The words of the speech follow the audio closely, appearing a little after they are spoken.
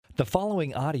The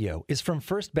following audio is from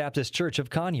First Baptist Church of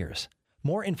Conyers.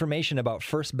 More information about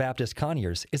First Baptist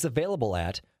Conyers is available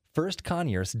at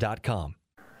firstconyers.com.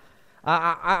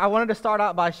 I wanted to start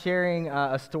out by sharing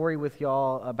a story with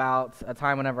y'all about a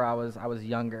time whenever I was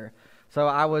younger. So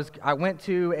I went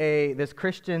to this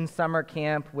Christian summer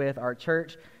camp with our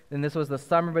church, and this was the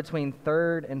summer between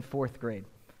 3rd and 4th grade.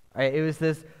 Right, it was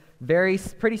this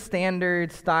pretty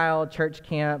standard style church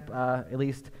camp, at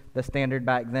least the standard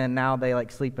back then. Now they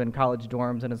sleep in college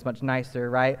dorms and it's much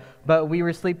nicer, right? But we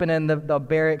were sleeping in the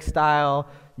barrack style.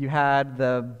 You had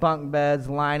the bunk beds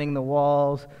lining the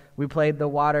walls. We played the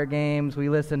water games. We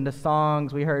listened to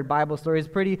songs. We heard Bible stories.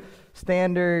 Pretty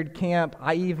standard camp.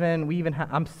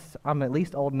 I'm at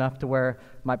least old enough to where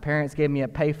my parents gave me a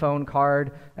payphone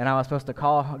card, and I was supposed to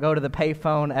go to the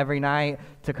payphone every night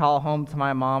to call home to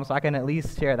my mom. So I can at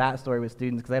least share that story with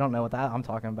students because they don't know what I'm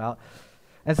talking about.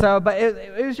 And so, but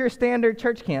it was your standard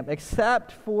church camp,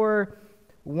 except for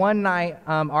one night,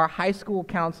 our high school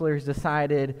counselors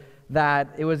decided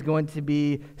that it was going to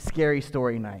be scary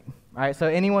story night. All right, so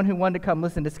anyone who wanted to come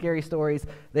listen to scary stories,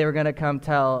 they were going to come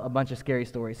tell a bunch of scary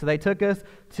stories. So they took us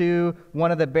to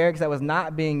one of the barracks that was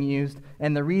not being used,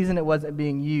 and the reason it wasn't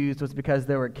being used was because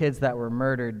there were kids that were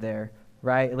murdered there,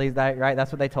 right? At least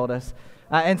that's what they told us.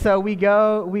 And so we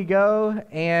go,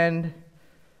 and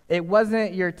it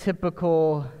wasn't your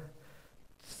typical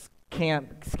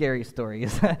camp scary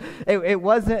stories. It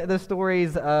wasn't the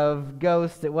stories of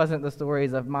ghosts. It wasn't the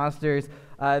stories of monsters.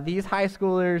 These high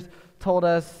schoolers told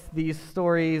us these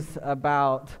stories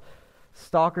about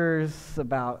stalkers,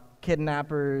 about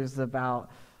kidnappers,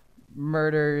 about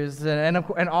murders, and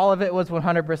all of it was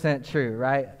 100% true,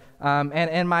 right? And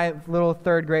in my little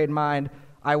 3rd grade mind,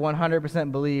 I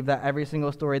 100% believe that every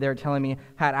single story they were telling me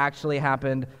had actually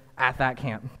happened at that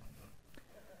camp.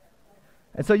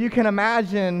 And so you can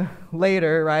imagine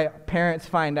later, right, parents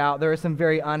find out. There were some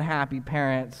very unhappy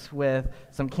parents with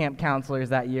some camp counselors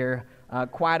that year.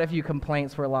 Quite a few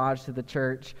complaints were lodged to the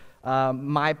church,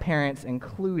 my parents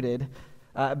included,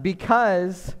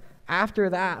 because after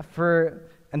that,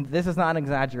 and this is not an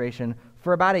exaggeration,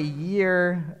 for about a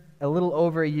little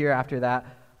over a year after that,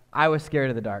 I was scared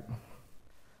of the dark.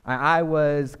 I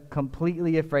was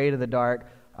completely afraid of the dark.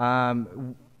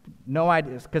 No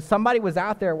idea, because somebody was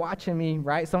out there watching me,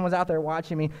 right? Someone was out there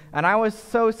watching me, and I was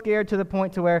so scared to the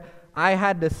point to where I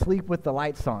had to sleep with the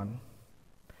lights on.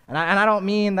 And I don't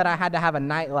mean that I had to have a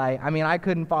nightlight. I mean, I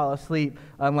couldn't fall asleep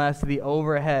unless the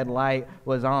overhead light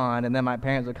was on, and then my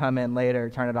parents would come in later,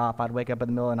 turn it off. I'd wake up in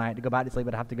the middle of the night to go back to sleep.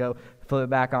 I'd have to go flip it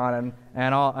back on,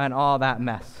 and all that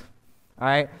mess. All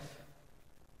right?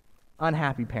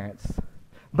 Unhappy parents.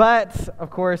 But, of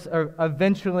course,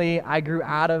 eventually I grew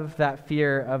out of that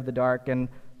fear of the dark, and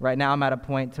right now I'm at a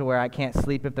point to where I can't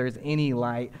sleep if there's any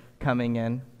light coming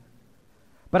in.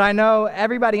 But I know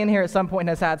everybody in here at some point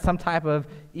has had some type of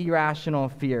irrational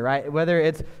fear, right? Whether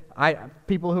it's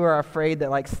people who are afraid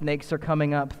that snakes are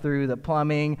coming up through the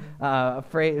plumbing,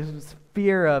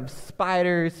 fear of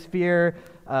spiders, fear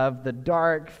of the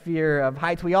dark, fear of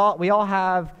heights. We all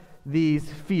have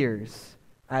these fears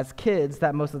as kids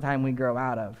that most of the time we grow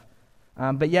out of.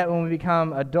 But yet when we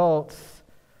become adults,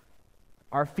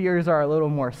 our fears are a little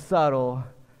more subtle,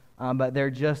 but they're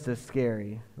just as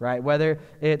scary, right? Whether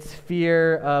it's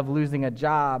fear of losing a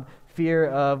job, fear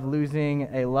of losing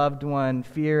a loved one,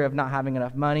 fear of not having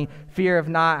enough money, fear of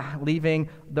not leaving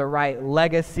the right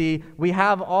legacy. We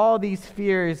have all these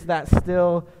fears that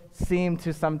still seem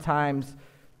to sometimes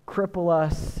cripple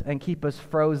us and keep us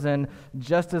frozen,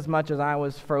 just as much as I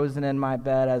was frozen in my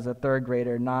bed as a 3rd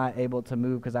grader, not able to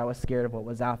move because I was scared of what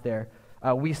was out there.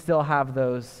 We still have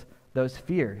those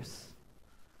fears.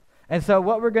 And so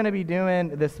what we're going to be doing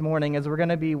this morning is we're going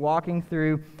to be walking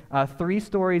through 3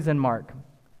 stories in Mark.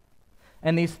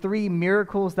 And these 3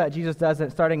 miracles that Jesus does,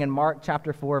 starting in Mark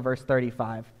chapter 4, verse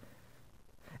 35.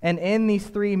 And in these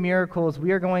 3 miracles,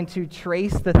 we are going to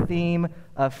trace the theme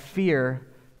of fear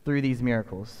through these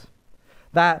miracles.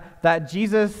 That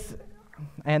Jesus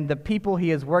and the people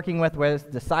he is working with, whether it's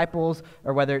disciples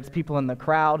or whether it's people in the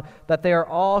crowd, that they are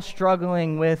all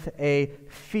struggling with a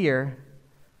fear.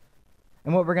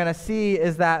 And what we're going to see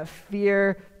is that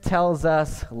fear tells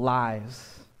us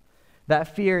lies.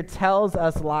 That fear tells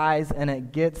us lies, and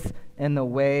it gets in the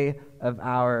way of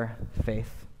our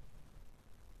faith.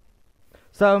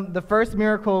 So the first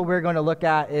miracle we're going to look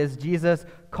at is Jesus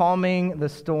calming the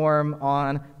storm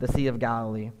on the Sea of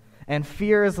Galilee. And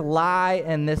fear's lie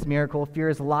in this miracle,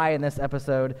 fear's lie in this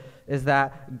episode, is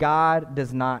that God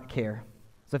does not care.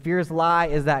 So fear's lie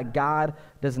is that God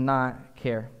does not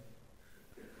care.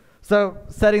 So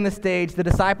setting the stage, the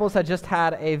disciples had just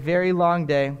had a very long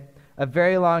day, a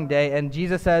very long day, and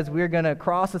Jesus says we're going to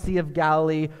cross the Sea of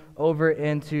Galilee over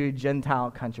into Gentile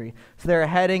country. So they're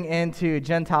heading into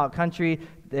Gentile country.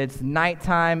 It's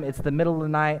nighttime, it's the middle of the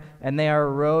night, and they are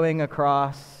rowing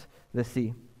across the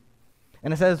sea.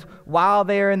 And it says, while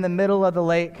they are in the middle of the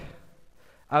lake,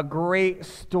 a great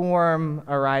storm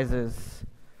arises.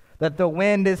 That the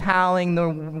wind is howling, the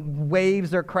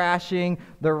waves are crashing,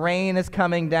 the rain is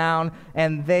coming down,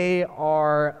 and they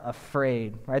are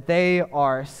afraid, right? They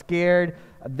are scared.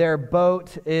 Their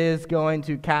boat is going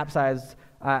to capsize.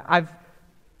 I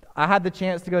had the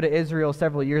chance to go to Israel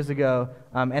several years ago,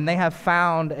 and they have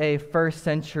found a first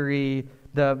century,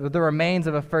 the remains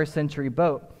of a first century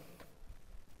boat.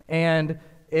 And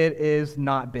it is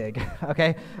not big,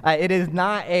 okay? It is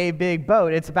not a big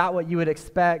boat. It's about what you would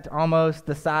expect, almost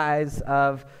the size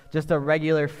of just a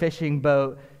regular fishing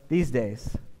boat these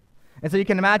days. And so you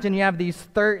can imagine you have these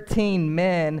 13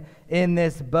 men in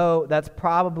this boat that's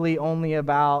probably only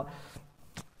about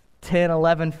 10,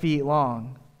 11 feet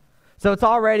long. So it's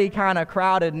already kind of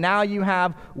crowded. Now you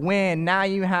have wind. Now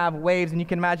you have waves. And you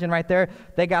can imagine right there,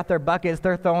 they got their buckets.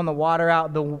 They're throwing the water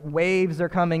out. The waves are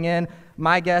coming in.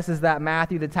 My guess is that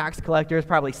Matthew, the tax collector, is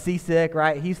probably seasick,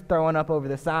 right? He's throwing up over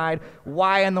the side.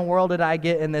 Why in the world did I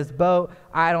get in this boat?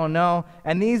 I don't know.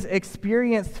 And these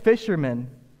experienced fishermen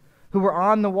who were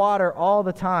on the water all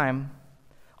the time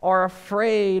are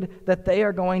afraid that they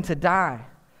are going to die,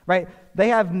 right? They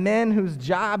have men whose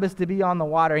job is to be on the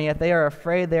water, and yet they are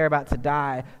afraid they're about to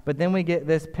die. But then we get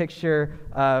this picture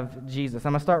of Jesus.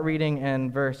 I'm going to start reading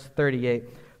in verse 38.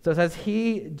 So it says,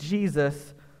 he,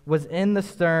 Jesus, was in the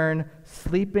stern,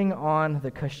 sleeping on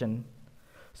the cushion.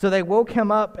 So they woke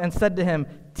him up and said to him,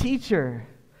 Teacher,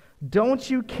 don't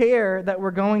you care that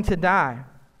we're going to die?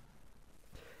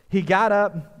 He got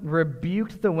up,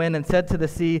 rebuked the wind, and said to the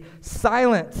sea,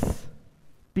 Silence,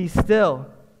 be still.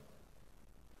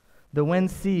 The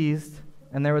wind ceased,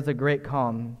 and there was a great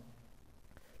calm.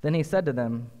 Then he said to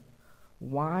them,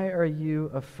 Why are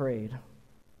you afraid?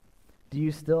 Do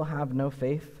you still have no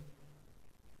faith?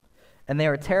 And they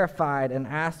were terrified and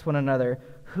asked one another,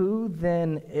 Who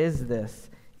then is this?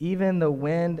 Even the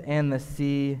wind and the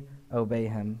sea obey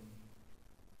him.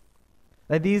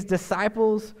 Like these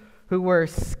disciples who were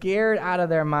scared out of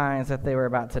their minds that they were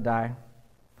about to die.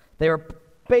 They were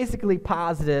basically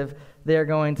positive they're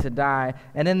going to die.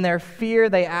 And in their fear,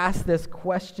 they asked this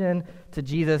question to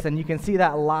Jesus, and you can see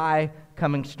that lie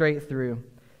coming straight through.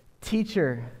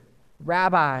 Teacher,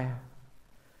 Rabbi,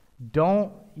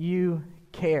 don't you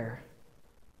care?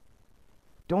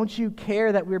 Don't you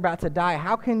care that we're about to die?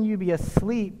 How can you be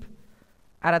asleep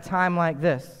at a time like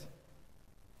this?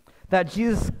 That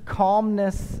Jesus'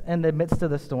 calmness in the midst of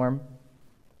the storm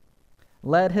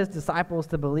led his disciples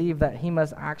to believe that he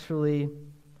must actually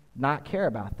not care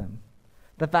about them.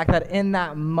 The fact that in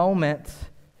that moment,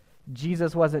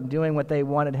 Jesus wasn't doing what they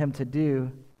wanted him to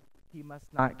do, he must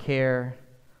not care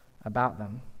about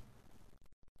them.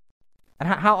 And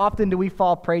how often do we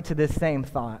fall prey to this same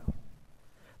thought?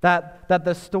 That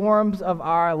the storms of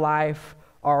our life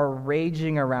are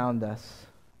raging around us.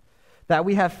 That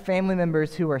we have family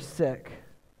members who are sick.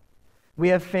 We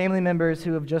have family members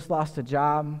who have just lost a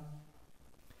job.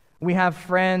 We have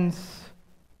friends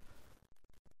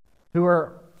who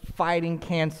are fighting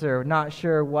cancer, not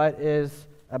sure what is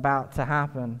about to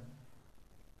happen.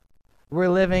 We're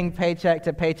living paycheck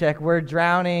to paycheck. We're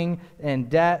drowning in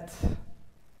debt.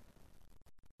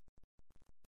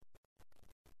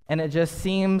 And it just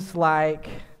seems like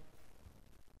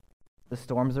the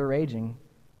storms are raging.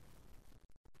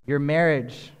 Your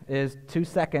marriage is 2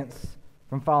 seconds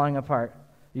from falling apart.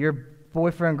 Your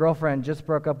boyfriend, girlfriend just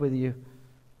broke up with you.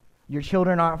 Your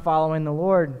children aren't following the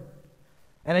Lord.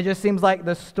 And it just seems like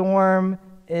the storm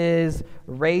is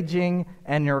raging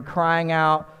and you're crying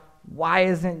out,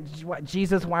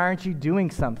 Jesus, why aren't you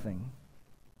doing something?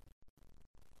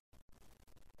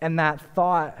 And that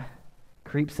thought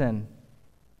creeps in.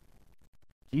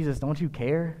 Jesus, don't you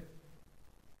care?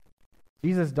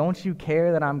 Jesus, don't you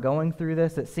care that I'm going through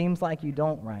this? It seems like you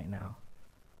don't right now.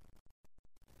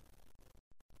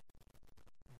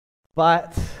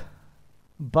 But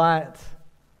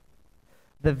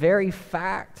the very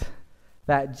fact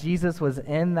that Jesus was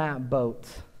in that boat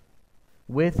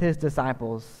with his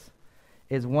disciples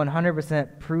is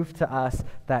 100% proof to us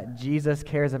that Jesus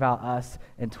cares about us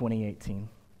in 2018.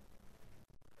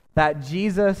 That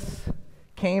Jesus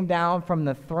came down from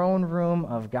the throne room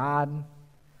of God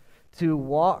to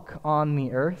walk on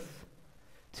the earth,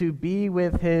 to be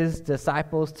with his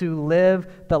disciples, to live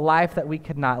the life that we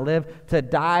could not live, to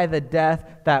die the death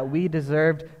that we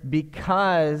deserved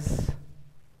because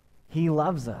he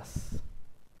loves us.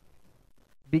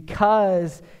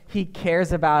 because he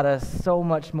cares about us so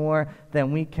much more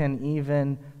than we can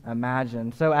even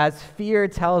imagine. So as fear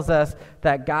tells us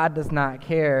that God does not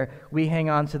care, we hang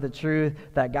on to the truth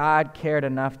that God cared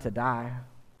enough to die.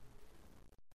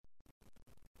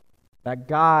 That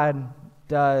God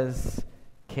does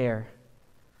care.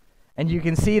 And you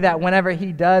can see that whenever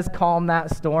he does calm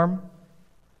that storm,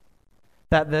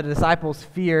 that the disciples'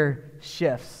 fear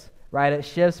shifts, right? It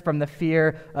shifts from the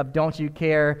fear of don't you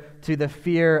care to the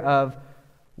fear of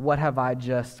what have I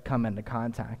just come into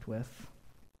contact with.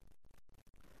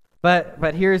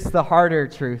 But here's the harder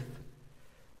truth,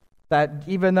 that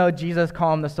even though Jesus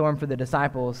calmed the storm for the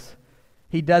disciples,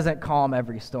 he doesn't calm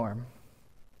every storm.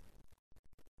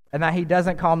 And that he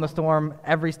doesn't calm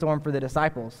every storm for the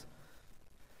disciples.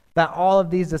 That all of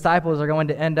these disciples are going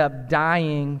to end up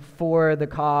dying for the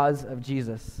cause of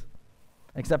Jesus,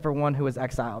 except for one who was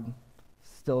exiled.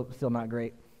 Still not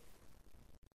great.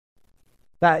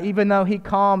 That even though he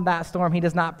calmed that storm, he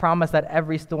does not promise that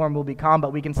every storm will be calm,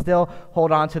 but we can still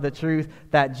hold on to the truth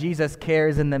that Jesus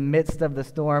cares in the midst of the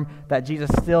storm, that Jesus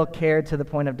still cared to the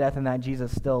point of death, and that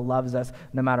Jesus still loves us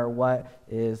no matter what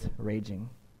is raging.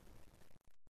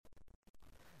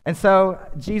 And so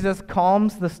Jesus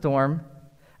calms the storm,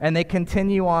 and they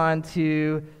continue on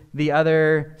to the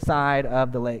other side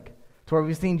of the lake, to where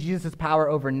we've seen Jesus' power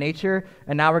over nature,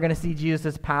 and now we're going to see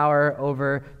Jesus' power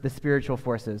over the spiritual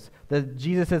forces,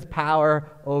 Jesus'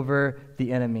 power over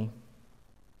the enemy.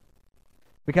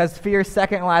 Because fear's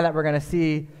second lie that we're going to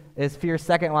see is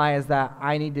that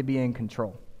I need to be in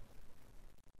control.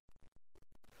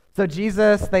 So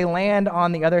they land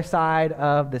on the other side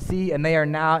of the sea, and they are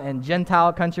now in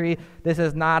Gentile country. This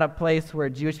is not a place where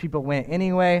Jewish people went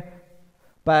anyway,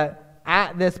 but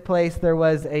at this place there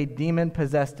was a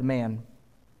demon-possessed man.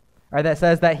 Right, that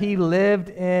says that he lived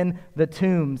in the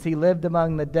tombs. He lived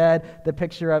among the dead, the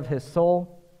picture of his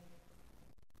soul.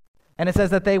 And it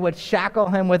says that they would shackle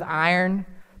him with iron,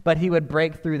 but he would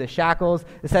break through the shackles.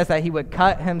 It says that he would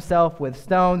cut himself with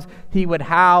stones. He would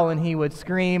howl and he would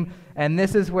scream. And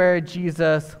this is where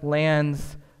Jesus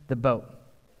lands the boat.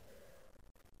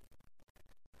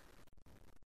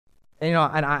 And,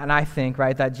 I think,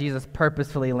 right, that Jesus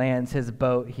purposefully lands his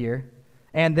boat here.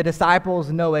 And the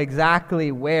disciples know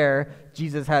exactly where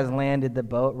Jesus has landed the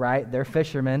boat, right? They're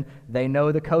fishermen. They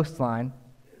know the coastline.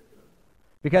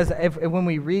 Because when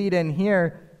we read in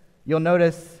here, you'll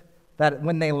notice that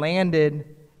when they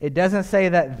landed, it doesn't say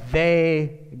that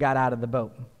they got out of the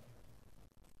boat.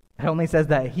 It only says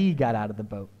that he got out of the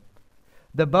boat.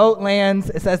 The boat lands.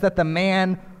 It says that the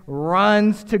man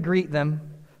runs to greet them.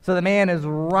 So the man is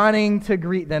running to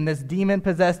greet them, this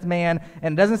demon-possessed man.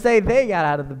 And it doesn't say they got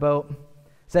out of the boat.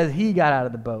 It says he got out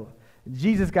of the boat.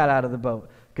 Jesus got out of the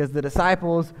boat because the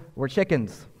disciples were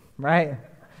chickens, right?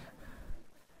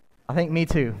 I think me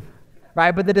too,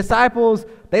 right? But the disciples,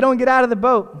 they don't get out of the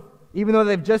boat. Even though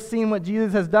they've just seen what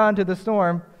Jesus has done to the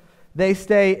storm, they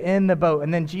stay in the boat.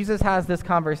 And then Jesus has this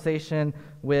conversation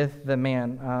with the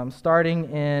man, starting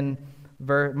in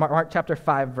Mark chapter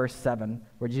 5, verse 7,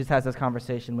 where Jesus has this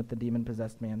conversation with the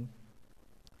demon-possessed man.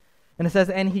 And it says,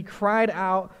 and he cried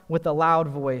out with a loud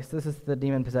voice. This is the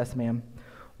demon-possessed man.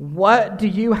 What do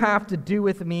you have to do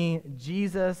with me,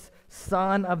 Jesus,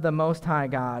 Son of the Most High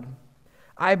God?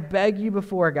 I beg you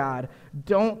before God,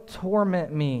 don't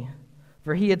torment me.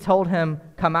 For he had told him,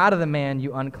 come out of the man,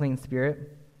 you unclean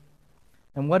spirit.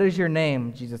 And what is your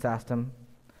name? Jesus asked him.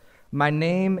 My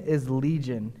name is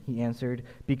Legion, he answered,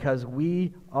 because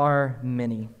we are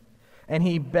many. And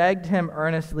he begged him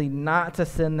earnestly not to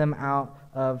send them out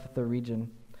of the region.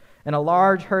 And a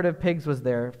large herd of pigs was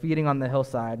there, feeding on the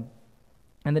hillside.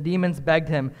 And the demons begged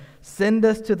him, send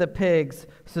us to the pigs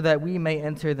so that we may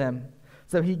enter them.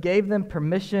 So he gave them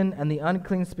permission, and the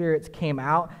unclean spirits came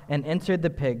out and entered the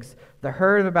pigs. The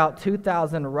herd of about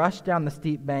 2,000 rushed down the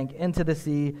steep bank into the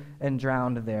sea and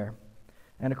drowned there.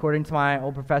 And according to my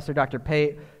old professor, Dr.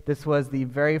 Pate, this was the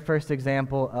very first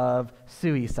example of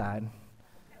suicide.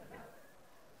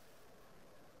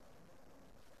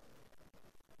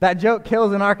 That joke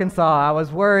kills in Arkansas. I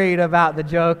was worried about the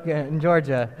joke in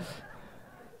Georgia.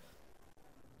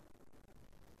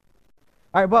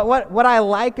 All right, but what I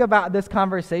like about this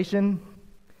conversation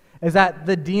is that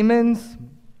the demons,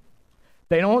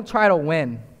 they don't try to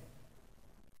win.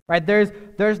 Right?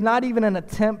 There's not even an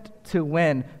attempt to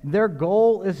win. Their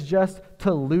goal is just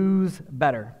to lose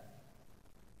better.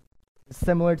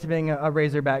 Similar to being a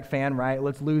Razorback fan, right?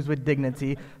 Let's lose with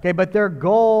dignity. Okay, but their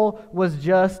goal was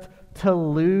just to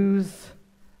lose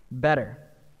better.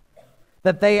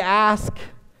 That they ask,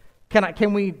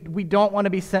 we don't want to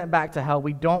be sent back to hell.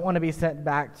 We don't want to be sent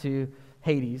back to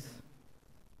Hades.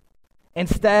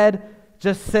 Instead,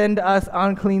 Just send us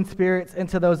unclean spirits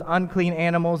into those unclean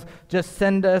animals. Just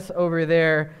send us over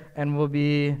there and we'll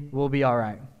be all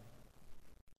right.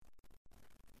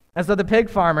 And so the pig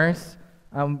farmers,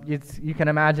 you can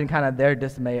imagine kind of their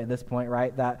dismay at this point,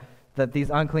 right? That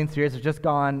these unclean spirits have just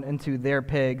gone into their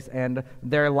pigs and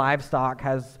their livestock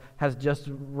has just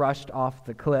rushed off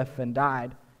the cliff and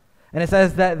died. And it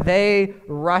says that they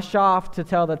rush off to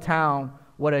tell the town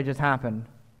what had just happened.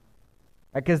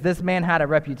 Because this man had a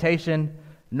reputation.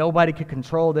 Nobody could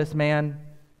control this man.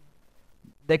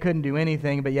 They couldn't do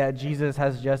anything, but yet Jesus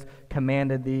has just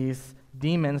commanded these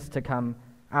demons to come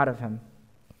out of him.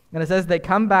 And it says they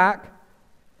come back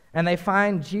and they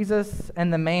find Jesus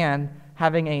and the man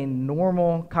having a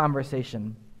normal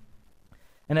conversation.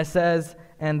 And it says,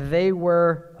 and they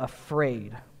were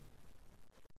afraid.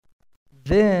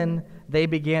 Then they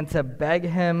began to beg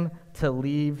him to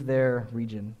leave their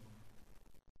region.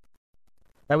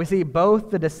 Now we see both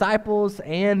the disciples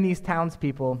and these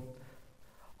townspeople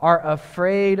are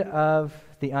afraid of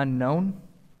the unknown,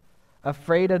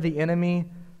 afraid of the enemy,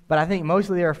 but I think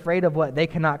mostly they're afraid of what they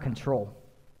cannot control.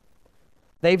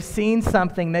 They've seen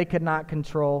something they could not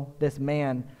control, this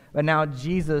man, but now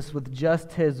Jesus, with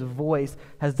just his voice,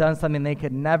 has done something they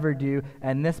could never do,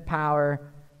 and this power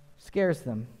scares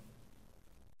them.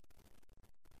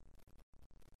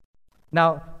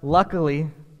 Now, luckily,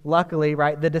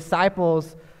 right, the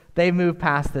disciples, they move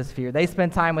past this fear. They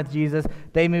spend time with Jesus.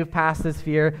 They move past this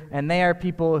fear, and they are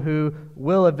people who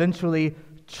will eventually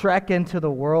trek into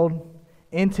the world,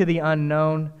 into the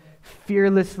unknown,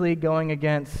 fearlessly going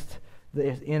against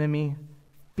the enemy,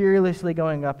 fearlessly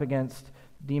going up against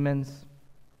demons.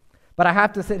 But I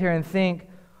have to sit here and think,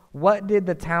 what did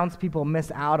the townspeople miss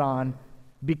out on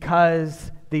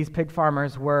because these pig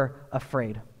farmers were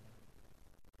afraid?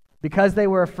 Because they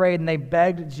were afraid and they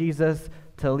begged Jesus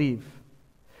to leave.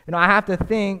 You know, I have to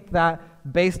think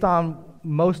that based on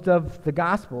most of the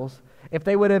Gospels, if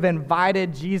they would have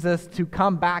invited Jesus to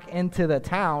come back into the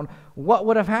town, what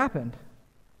would have happened?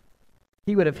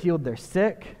 He would have healed their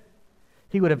sick.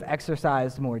 He would have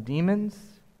exorcised more demons.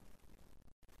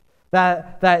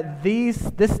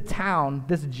 This town,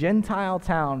 this Gentile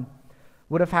town,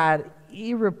 would have had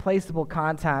irreplaceable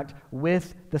contact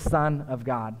with the Son of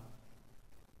God.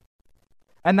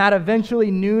 And that eventually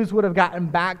news would have gotten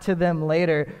back to them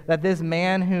later that this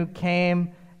man who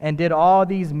came and did all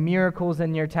these miracles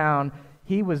in your town,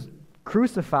 he was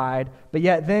crucified, but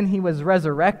yet then he was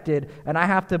resurrected. And I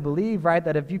have to believe, right,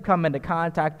 that if you come into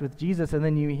contact with Jesus and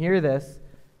then you hear this,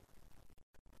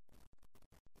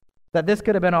 that this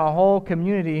could have been a whole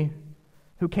community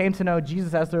who came to know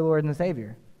Jesus as their Lord and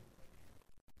Savior.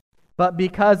 But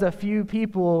because a few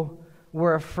people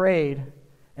were afraid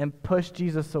and pushed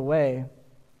Jesus away,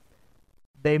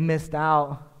 they missed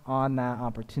out on that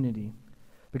opportunity.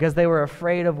 Because they were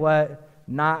afraid of what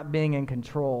not being in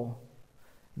control,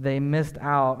 they missed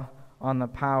out on the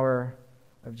power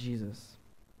of Jesus.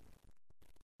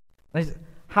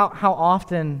 How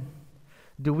often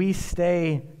do we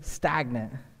stay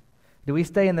stagnant? Do we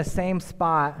stay in the same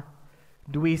spot?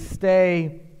 Do we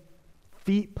stay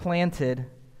feet planted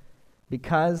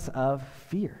because of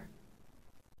fear?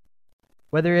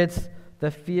 Whether it's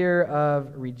the fear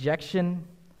of rejection,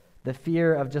 the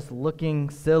fear of just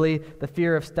looking silly, the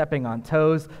fear of stepping on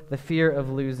toes, the fear of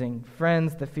losing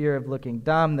friends, the fear of looking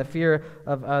dumb, the fear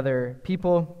of other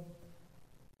people.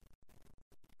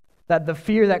 That the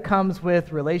fear that comes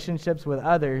with relationships with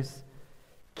others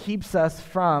keeps us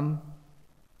from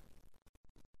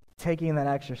taking that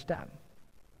extra step.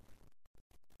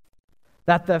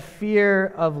 That the fear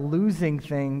of losing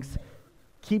things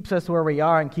keeps us where we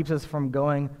are and keeps us from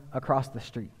going across the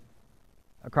street,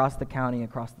 across the county,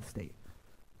 across the state.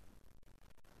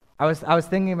 I was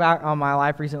thinking about on my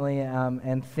life recently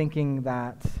and thinking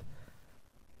that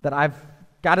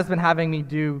God has been having me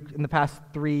do in the past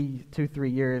 3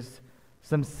 years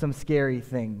some scary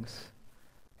things.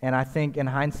 And I think in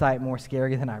hindsight more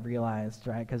scary than I realized,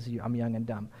 right? Because I'm young and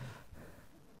dumb.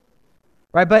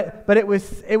 Right, but it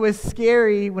was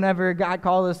scary whenever God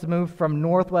called us to move from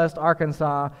Northwest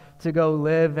Arkansas to go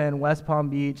live in West Palm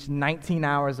Beach, 19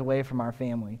 hours away from our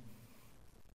family.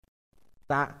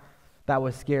 That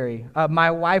was scary.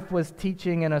 My wife was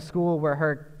teaching in a school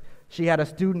where she had a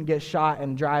student get shot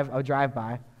in a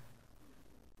drive-by.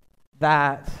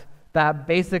 That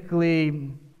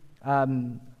basically,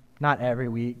 not every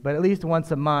week, but at least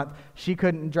once a month, she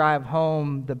couldn't drive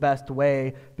home the best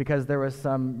way because there was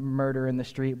some murder in the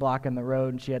street blocking the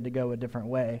road and she had to go a different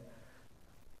way.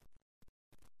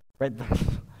 Right?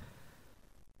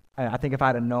 I think if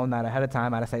I'd have known that ahead of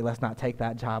time, I'd have said, let's not take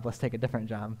that job, let's take a different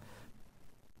job.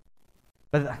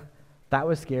 But that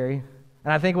was scary.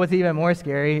 And I think what's even more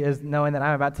scary is knowing that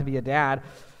I'm about to be a dad.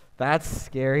 That's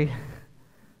scary.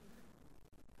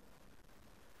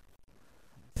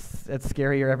 It's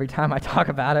scarier every time I talk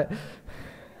about it.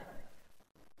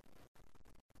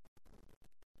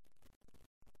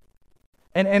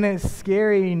 And it's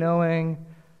scary knowing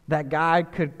that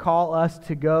God could call us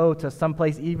to go to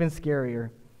someplace even scarier.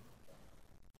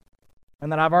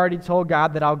 And that I've already told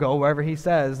God that I'll go wherever he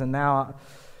says, and now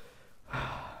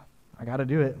I got to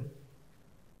do it.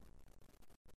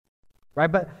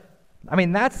 Right? But, I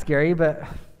mean, that's scary, but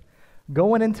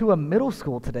going into a middle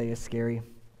school today is scary.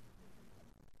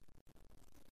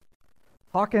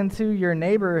 Talking to your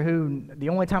neighbor who the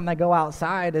only time they go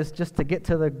outside is just to get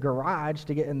to the garage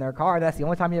to get in their car. That's the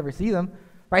only time you ever see them,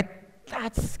 right?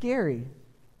 That's scary.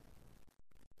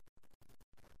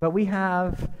 But we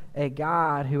have a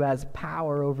God who has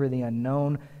power over the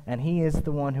unknown, and he is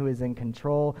the one who is in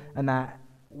control, and that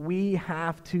we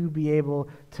have to be able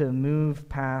to move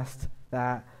past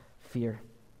that fear.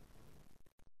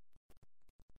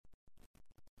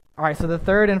 All right, so the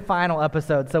third and final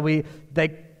episode. So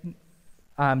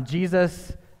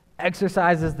Jesus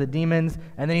exorcises the demons,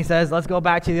 and then he says, let's go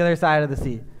back to the other side of the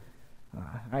sea. All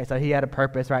right, so he had a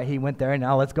purpose, right? He went there, and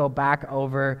now let's go back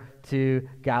over to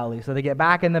Galilee. So they get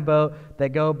back in the boat, they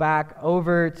go back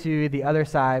over to the other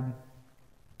side,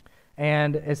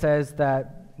 and it says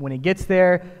that when he gets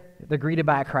there, they're greeted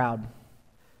by a crowd.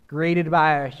 Greeted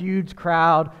by a huge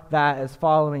crowd that is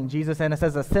following Jesus, and it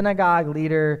says a synagogue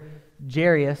leader,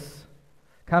 Jairus,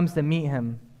 comes to meet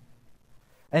him.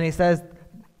 And he says,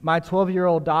 my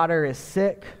 12-year-old daughter is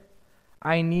sick.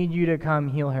 I need you to come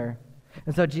heal her.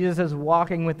 And so Jesus is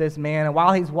walking with this man, and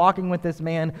while he's walking with this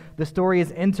man, the story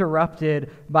is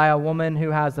interrupted by a woman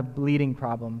who has a bleeding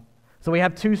problem. So we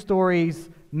have two stories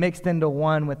mixed into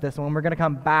one with this one. We're going to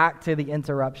come back to the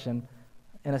interruption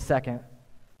in a second.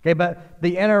 Okay, but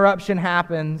the interruption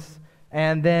happens,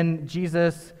 and then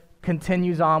Jesus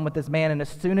continues on with this man, and as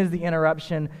soon as the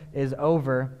interruption is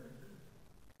over,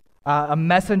 a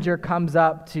messenger comes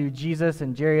up to Jesus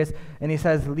and Jairus, and he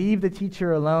says, leave the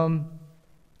teacher alone.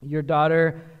 Your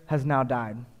daughter has now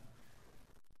died.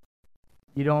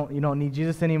 You don't need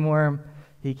Jesus anymore.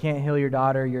 He can't heal your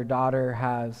daughter. Your daughter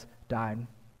has died.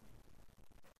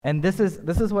 And this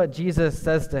is what Jesus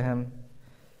says to him.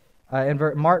 In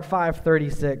Mark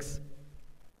 5:36,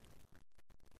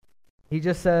 he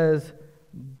just says,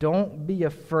 don't be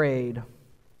afraid,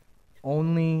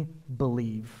 only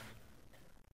believe.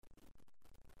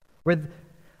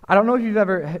 I don't know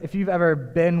if you've ever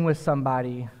been with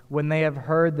somebody when they have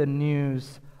heard the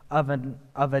news of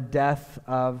a death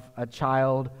of a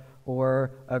child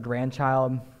or a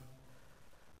grandchild,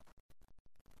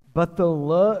 but the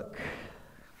look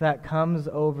that comes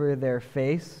over their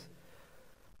face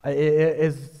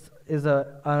is an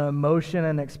emotion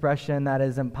and expression that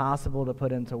is impossible to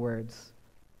put into words.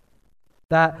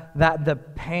 That the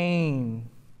pain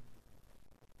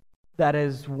that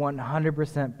is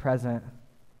 100% present.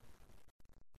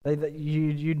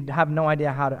 You have no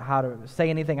idea how to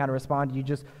say anything, how to respond. You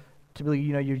just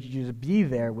be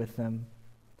there with them.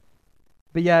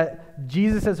 But yet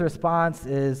Jesus' response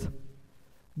is,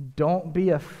 don't be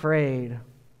afraid,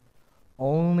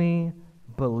 only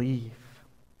believe.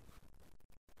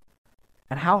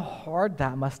 And how hard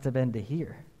that must have been to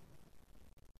hear.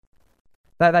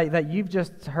 That you've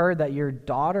just heard that your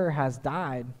daughter has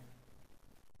died.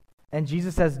 And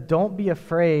Jesus says, don't be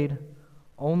afraid,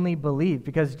 only believe.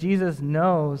 Because Jesus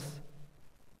knows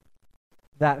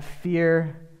that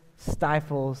fear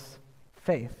stifles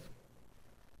faith.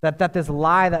 That this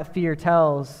lie that fear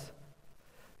tells,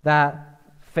 that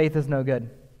faith is no good.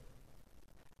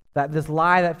 That this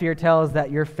lie that fear tells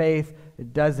that your faith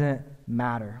doesn't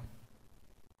matter.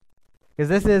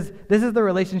 Because this is the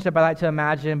relationship I like to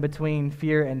imagine between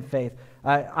fear and faith.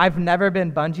 I've never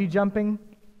been bungee jumping.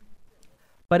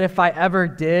 But if I ever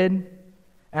did,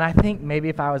 and I think maybe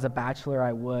if I was a bachelor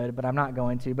I would, but I'm not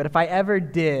going to. But if I ever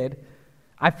did,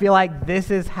 I feel like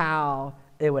this is how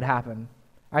it would happen.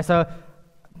 All right, so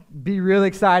be really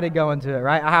excited going to it,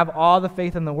 right? I have all the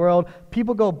faith in the world.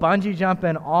 People go bungee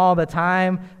jumping all the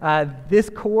time. This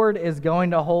cord is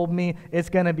going to hold me. It's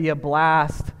going to be a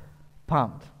blast.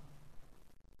 Pumped.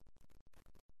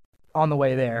 On the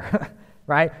way there,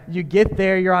 right? You get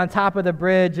there, you're on top of the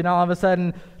bridge, and all of a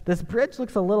sudden, this bridge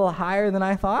looks a little higher than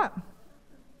I thought,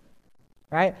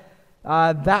 right?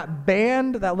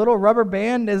 That little rubber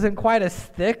band isn't quite as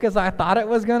thick as I thought it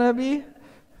was going to be.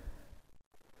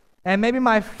 And maybe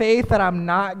my faith that I'm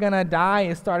not going to die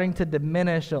is starting to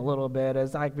diminish a little bit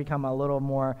as I become a little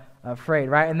more afraid,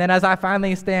 right? And then as I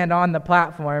finally stand on the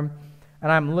platform and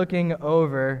I'm looking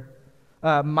over,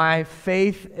 My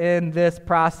faith in this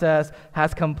process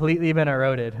has completely been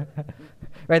eroded.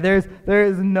 Right? There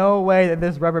is no way that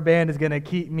this rubber band is going to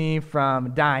keep me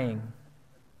from dying.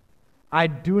 I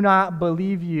do not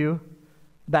believe you.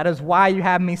 That is why you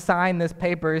have me sign this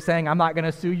paper saying I'm not going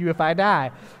to sue you if I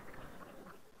die.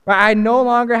 Right? I no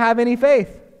longer have any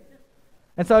faith.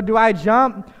 And so do I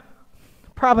jump?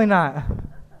 Probably not.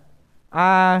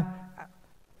 I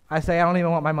say I don't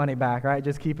even want my money back, right?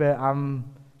 Just keep it. I'm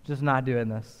just not doing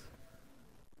this.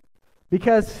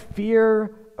 Because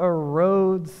fear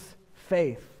erodes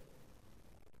faith.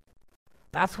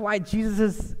 That's why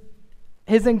his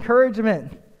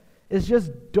encouragement is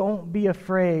just don't be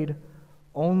afraid,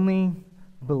 only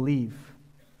believe.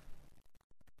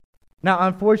 Now,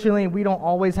 unfortunately, we don't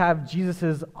always have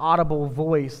Jesus' audible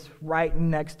voice right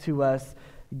next to us,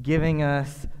 giving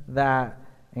us that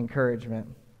encouragement.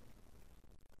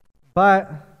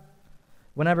 But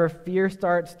whenever fear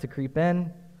starts to creep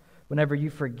in, whenever you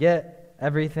forget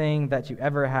everything that you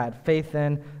ever had faith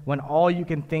in, when all you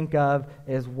can think of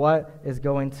is what is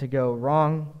going to go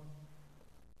wrong,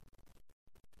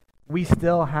 we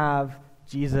still have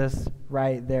Jesus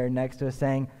right there next to us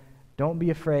saying, don't be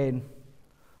afraid,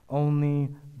 only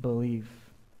believe.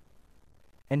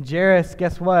 And Jairus,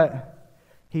 guess what?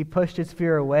 He pushed his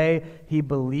fear away. He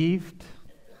believed.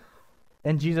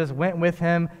 And Jesus went with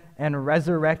him and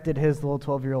resurrected his little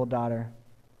 12-year-old daughter.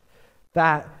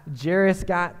 That Jairus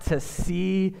got to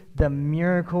see the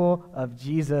miracle of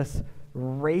Jesus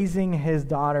raising his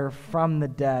daughter from the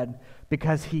dead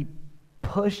because he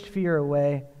pushed fear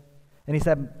away. And he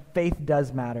said, faith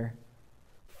does matter.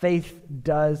 Faith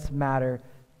does matter.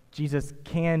 Jesus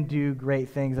can do great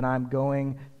things, and I'm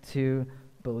going to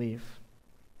believe.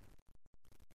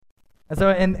 And so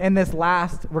in this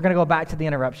last, we're going to go back to the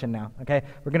interruption now, okay?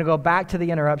 We're going to go back to the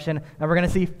interruption, and we're going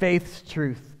to see faith's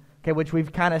truth, okay, which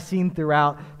we've kind of seen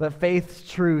throughout, but faith's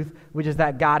truth, which is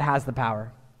that God has the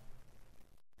power.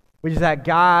 Which is that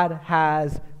God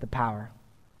has the power.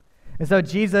 And so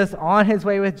Jesus, on his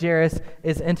way with Jairus,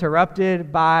 is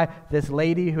interrupted by this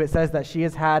lady who it says that she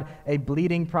has had a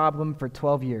bleeding problem for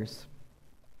 12 years.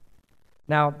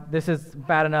 Now, this is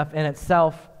bad enough in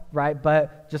itself, right?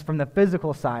 But just from the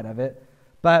physical side of it.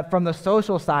 But from the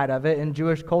social side of it, in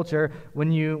Jewish culture,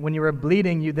 when you were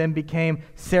bleeding, you then became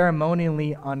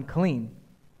ceremonially unclean.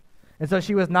 And so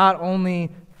she was not only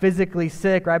physically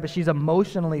sick, right, but she's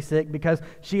emotionally sick because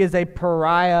she is a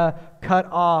pariah cut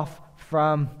off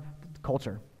from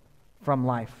culture, from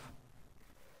life.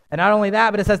 And not only that,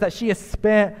 but it says that she has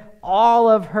spent all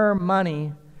of her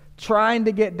money trying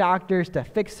to get doctors to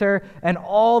fix her, and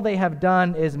all they have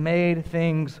done is made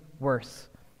things worse.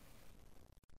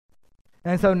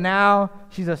 And so now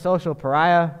she's a social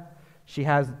pariah.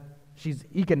 She's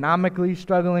economically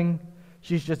struggling.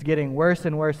 She's just getting worse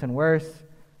and worse and worse.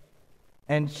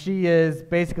 And she is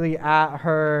basically at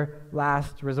her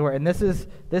last resort. And this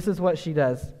is what she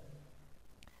does.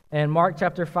 In Mark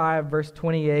chapter 5, verse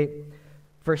 28,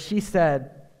 for she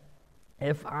said,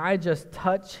 if I just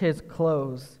touch his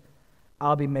clothes,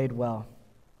 I'll be made well.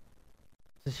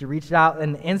 So she reached out,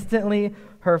 and instantly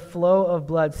her flow of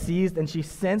blood ceased, and she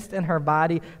sensed in her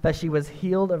body that she was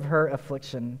healed of her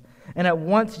affliction. And at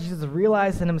once Jesus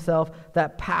realized in himself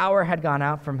that power had gone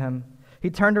out from him. He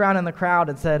turned around in the crowd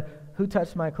and said, who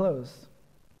touched my clothes?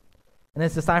 And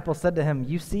his disciples said to him,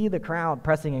 you see the crowd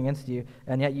pressing against you,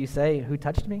 and yet you say, who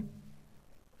touched me?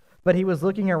 But he was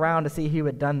looking around to see who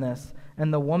had done this.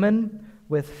 And the woman,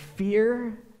 with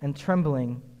fear and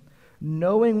trembling,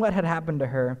 knowing what had happened to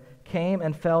her, came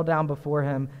and fell down before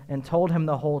him and told him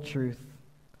the whole truth.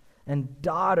 And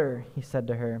daughter, he said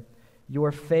to her,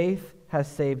 your faith has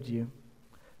saved you.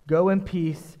 Go in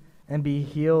peace and be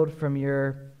healed from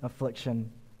your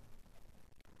affliction.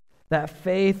 That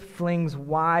faith flings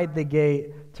wide the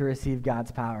gate to receive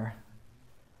God's power.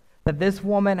 That this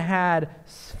woman had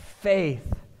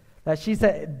faith. That she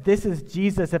said, this is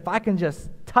Jesus. If I can just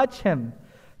touch him,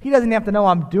 he doesn't have to know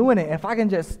I'm doing it. If I can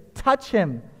just touch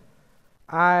him,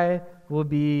 I will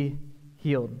be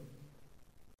healed.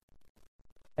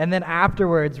 And then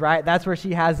afterwards, right, that's where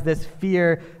she has this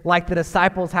fear like the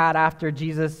disciples had after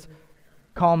Jesus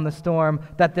calmed the storm,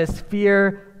 that this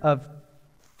fear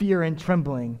and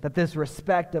trembling, that this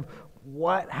respect of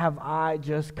what have I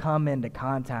just come into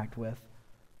contact with?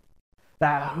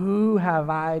 That who have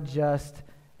I just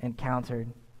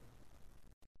encountered?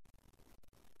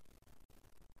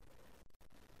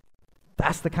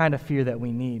 That's the kind of fear that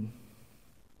we need.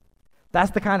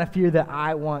 That's the kind of fear that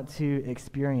I want to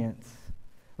experience,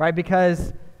 right?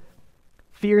 Because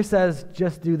fear says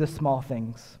just do the small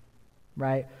things,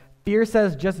 right? Fear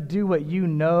says just do what you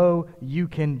know you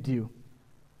can do.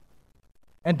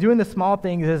 And doing the small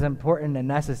things is important and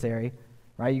necessary,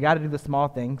 right? You got to do the small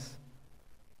things.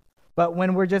 But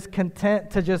when we're just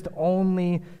content to just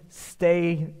only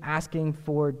stay asking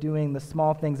for doing the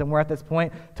small things, and we're at this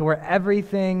point to where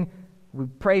everything we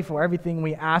pray for, everything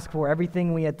we ask for,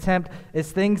 everything we attempt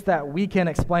is things that we can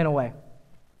explain away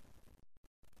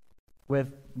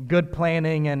with good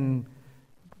planning and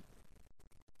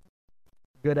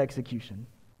good execution.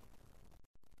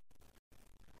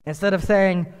 Instead of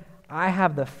saying, I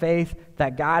have the faith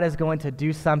that God is going to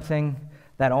do something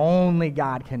that only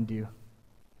God can do.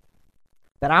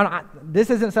 That this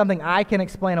isn't something I can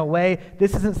explain away.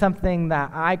 This isn't something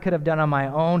that I could have done on my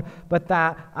own, but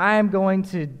that I am going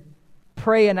to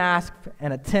pray and ask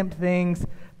and attempt things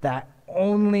that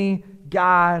only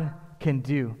God can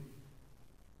do.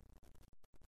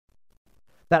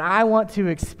 That I want to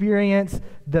experience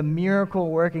the miracle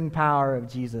working power of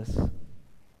Jesus.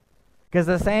 Because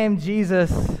the same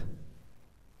Jesus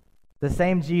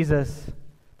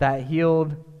that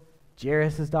healed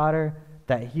Jairus' daughter,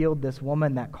 that healed this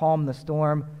woman, that calmed the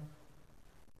storm,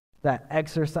 that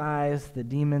exorcised the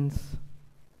demons,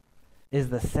 is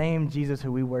the same Jesus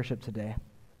who we worship today.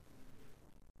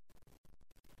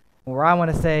 Where I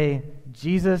want to say,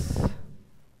 Jesus,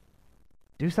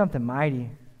 do something mighty.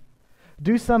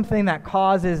 Do something that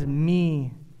causes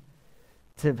me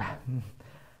to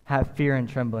have fear and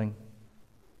trembling.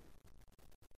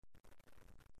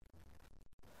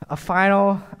 A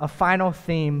final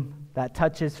theme that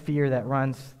touches fear that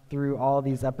runs through all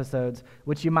these episodes,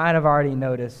 which you might have already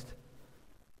noticed,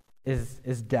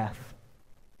 is death.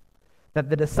 That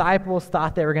the disciples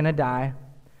thought they were going to die,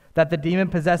 that the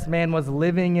demon-possessed man was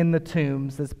living in the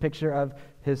tombs, this picture of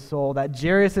his soul, that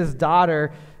Jairus'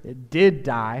 daughter did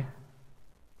die,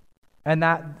 and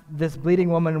that this bleeding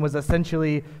woman was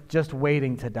essentially just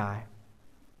waiting to die.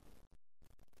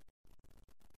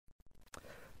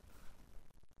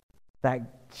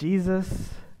 That Jesus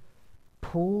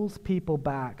pulls people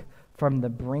back from the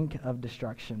brink of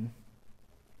destruction.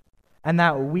 And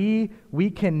that we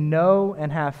can know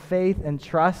and have faith and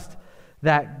trust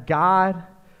that God,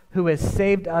 who has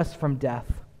saved us from death,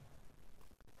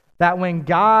 that when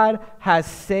God has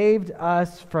saved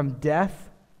us from death,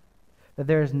 that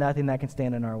there is nothing that can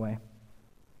stand in our way.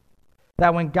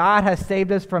 That when God has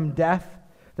saved us from death,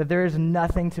 that there is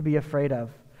nothing to be afraid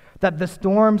of. That the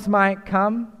storms might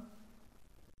come,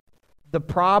 the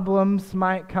problems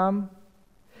might come,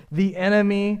 the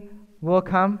enemy will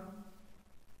come,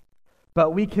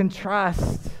 but we can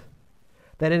trust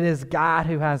that it is God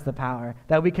who has the power,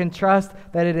 that we can trust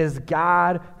that it is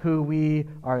God who we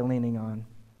are leaning on.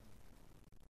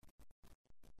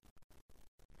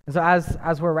 And so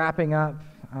as we're wrapping up,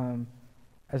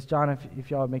 as John,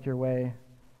 if y'all would make your way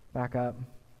back up,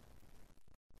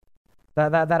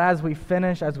 that as we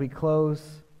finish, as we close,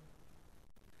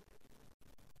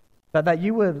 that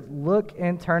you would look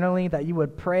internally, that you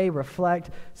would pray, reflect,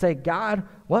 say, God,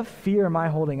 what fear am I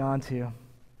holding on to?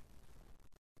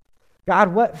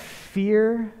 God, what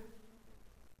fear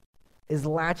is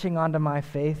latching onto my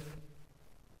faith?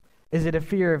 Is it a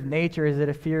fear of nature? Is it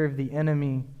a fear of the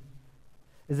enemy?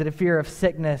 Is it a fear of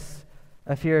sickness,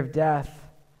 a fear of death?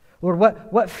 Lord,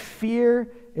 what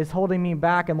fear is holding me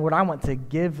back? And Lord, I want to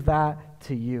give that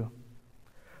to you.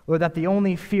 Lord, that the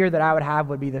only fear that I would have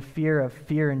would be the fear of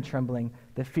fear and trembling,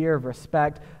 the fear of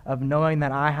respect, of knowing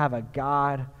that I have a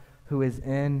God who is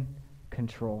in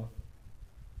control.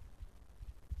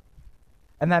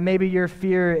 And that maybe your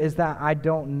fear is that I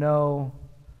don't know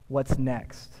what's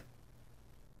next.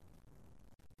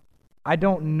 I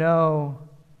don't know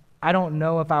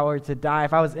if I were to die.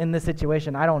 If I was in this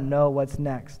situation, I don't know what's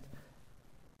next.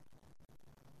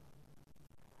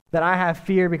 That I have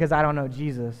fear because I don't know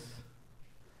Jesus.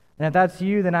 And if that's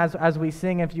you, then as we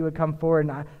sing, if you would come forward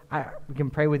and we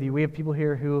can pray with you. We have people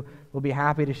here who will be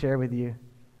happy to share with you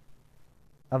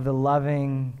of the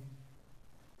loving,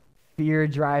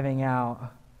 fear-driving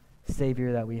out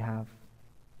Savior that we have.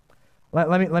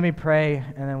 Let me pray,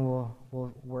 and then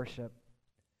we'll worship.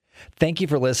 Thank you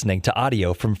for listening to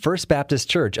audio from First Baptist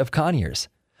Church of Conyers,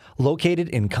 located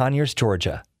in Conyers,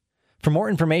 Georgia. For more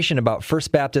information about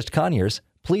First Baptist Conyers,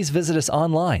 please visit us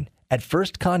online at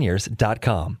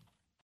firstconyers.com.